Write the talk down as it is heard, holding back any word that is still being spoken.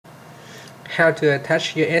how to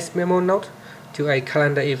attach your S Memo note to a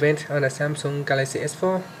calendar event on a Samsung Galaxy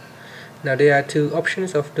S4. Now there are two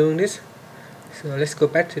options of doing this. So let's go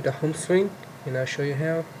back to the home screen and I'll show you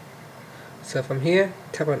how. So from here,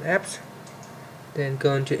 tap on apps, then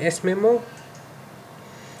go into S Memo.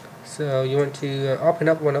 So you want to open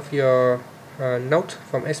up one of your note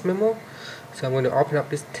from S Memo. So I'm going to open up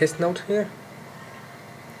this test note here.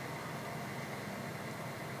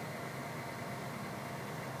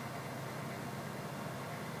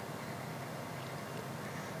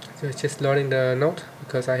 So it's just loading the note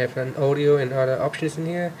because I have an audio and other options in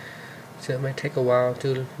here, so it might take a while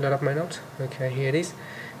to load up my note. Okay, here it is.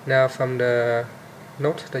 Now from the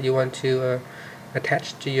note that you want to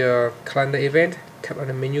attach to your calendar event, tap on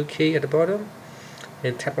the menu key at the bottom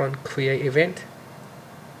and tap on create event.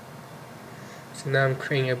 So now I'm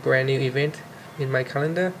creating a brand new event in my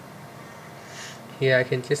calendar. Here I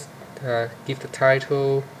can just give the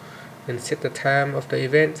title and set the time of the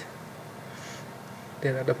event.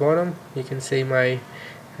 Then at the bottom you can see my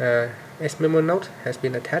S Memo note has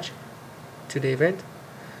been attached to the event.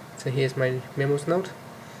 So here's my memos note.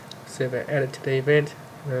 So if I add it to the event,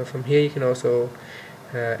 from here you can also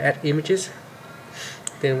add images.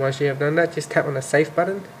 Then once you have done that, just tap on the save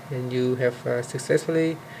button and you have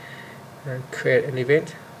successfully created an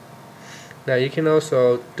event. Now you can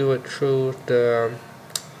also do it through the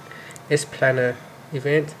S Planner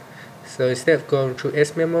event. So instead of going through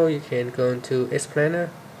S Memo, you can go into S Planner.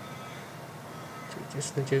 So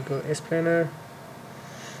just need to go S Planner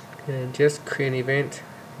and just create an event.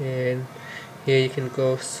 And here you can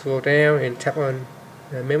go scroll down and tap on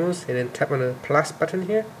memos and then tap on the plus button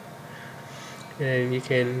here. And you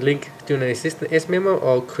can link to an existing S Memo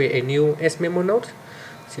or create a new S Memo note.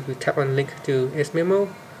 So if you tap on link to S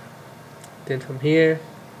Memo, then from here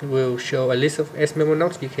it will show a list of S Memo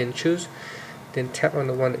notes you can choose. Then tap on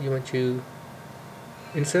the one that you want to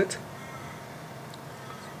insert.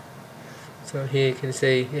 So here you can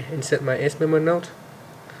say insert my S Memo note.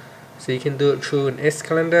 So you can do it through an S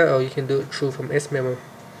calendar or you can do it through from S Memo.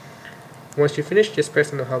 Once you finish, just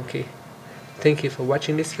press on the home key. Thank you for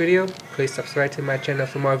watching this video. Please subscribe to my channel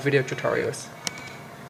for more video tutorials.